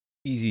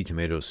Easy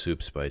tomato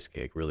soup spice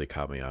cake really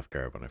caught me off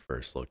guard when I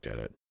first looked at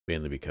it,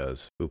 mainly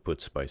because who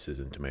puts spices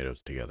and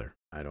tomatoes together?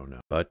 I don't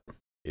know. But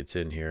it's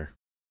in here.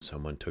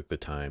 Someone took the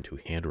time to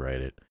handwrite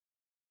it.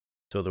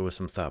 So there was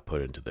some thought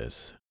put into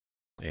this.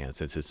 And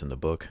since it's in the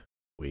book,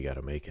 we got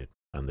to make it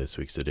on this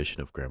week's edition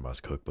of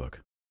Grandma's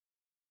Cookbook.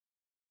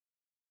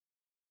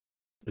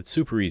 It's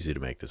super easy to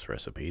make this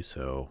recipe,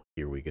 so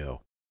here we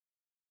go.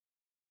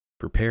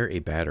 Prepare a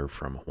batter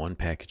from 1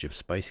 package of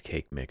spice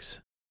cake mix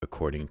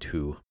according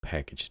to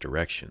package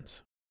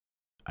directions.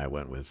 I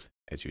went with,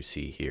 as you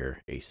see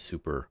here, a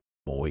super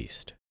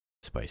moist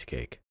spice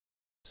cake.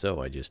 So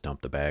I just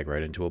dumped the bag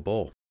right into a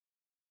bowl.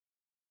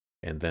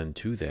 And then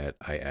to that,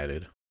 I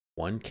added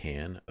 1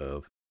 can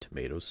of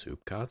tomato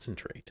soup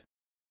concentrate.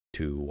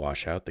 To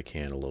wash out the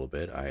can a little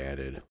bit, I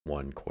added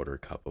 1/4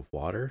 cup of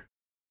water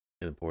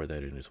and pour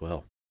that in as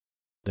well.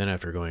 Then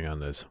after going on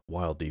this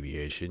wild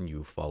deviation,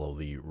 you follow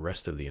the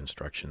rest of the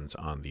instructions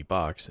on the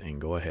box and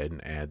go ahead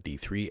and add the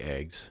 3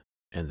 eggs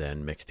and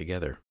then mix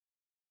together.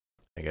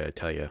 I gotta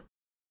tell you,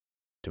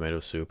 tomato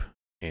soup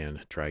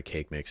and dry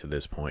cake mix at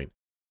this point,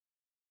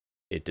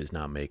 it does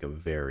not make a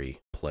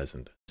very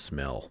pleasant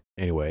smell.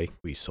 Anyway,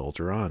 we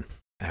soldier on.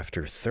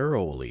 After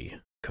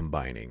thoroughly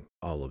combining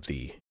all of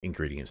the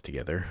ingredients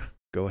together,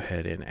 go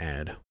ahead and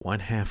add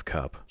 1/2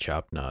 cup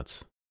chopped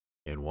nuts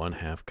and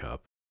 1/2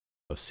 cup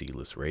of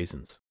seedless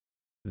raisins.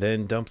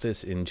 Then dump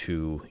this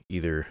into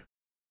either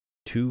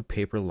 2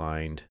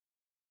 paper-lined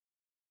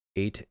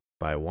 8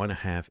 by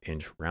 1/2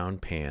 inch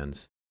round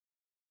pans,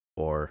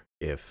 or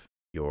if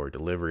your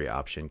delivery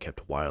option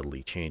kept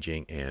wildly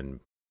changing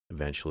and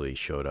eventually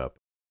showed up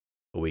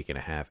a week and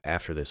a half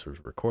after this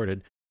was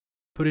recorded,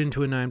 put it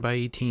into a 9 by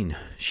 18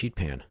 sheet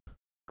pan,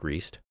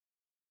 greased,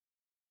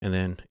 and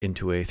then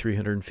into a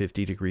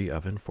 350-degree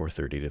oven for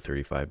 30 to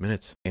 35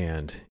 minutes.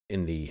 And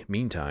in the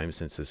meantime,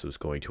 since this was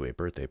going to a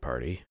birthday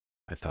party,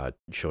 I thought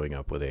showing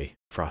up with a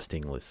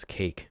frostingless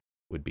cake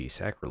would be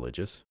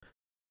sacrilegious,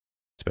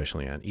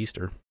 especially on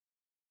Easter.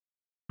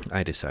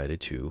 I decided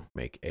to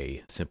make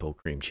a simple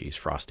cream cheese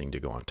frosting to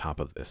go on top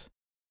of this.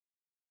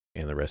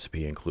 And the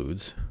recipe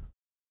includes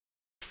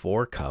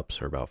 4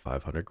 cups, or about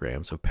 500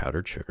 grams, of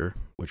powdered sugar,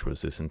 which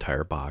was this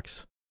entire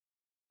box,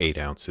 8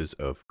 ounces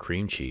of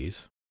cream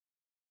cheese,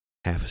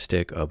 1/2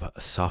 stick of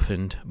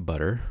softened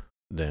butter,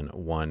 then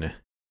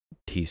 1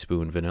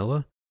 teaspoon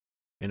vanilla,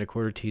 and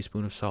 1/4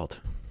 teaspoon of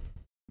salt.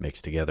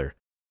 Mix together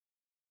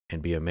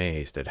and be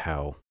amazed at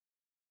how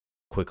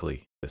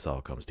quickly this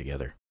all comes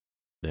together.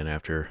 Then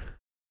after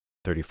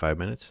 35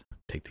 minutes,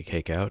 take the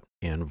cake out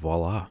and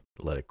voila,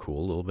 let it cool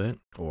a little bit,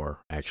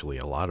 or actually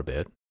a lot of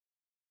bit,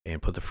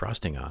 and put the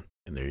frosting on.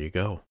 And there you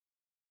go.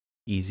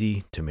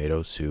 Easy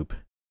tomato soup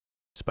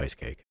spice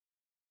cake.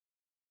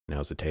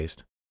 How's the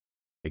taste?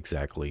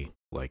 Exactly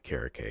like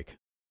carrot cake.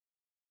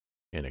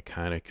 And it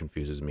kind of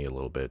confuses me a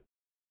little bit.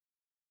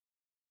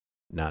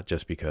 Not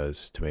just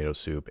because tomato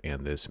soup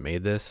and this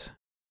made this,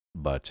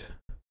 but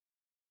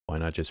why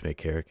not just make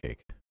carrot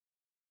cake?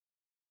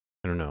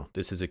 I don't know.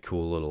 This is a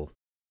cool little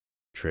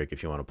trick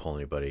if you want to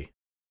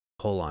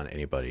pull on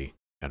anybody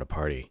at a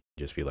party.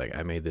 Just be like,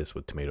 I made this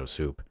with tomato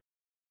soup.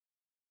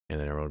 And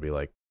then everyone would be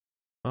like,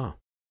 oh,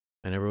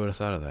 I never would have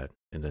thought of that.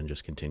 And then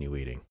just continue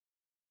eating.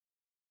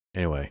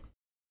 Anyway,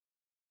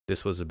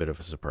 this was a bit of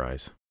a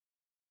surprise.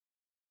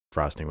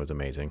 Frosting was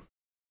amazing.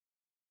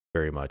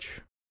 Very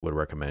much would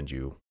recommend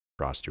you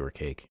frost your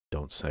cake.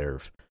 Don't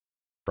serve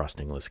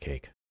frostingless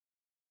cake.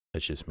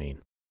 That's just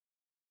mean.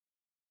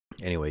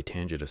 Anyway,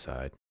 tangent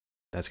aside,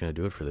 that's going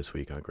to do it for this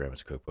week on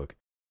Grandma's Cookbook.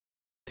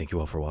 Thank you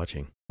all for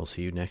watching. We'll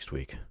see you next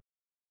week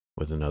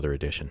with another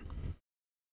edition.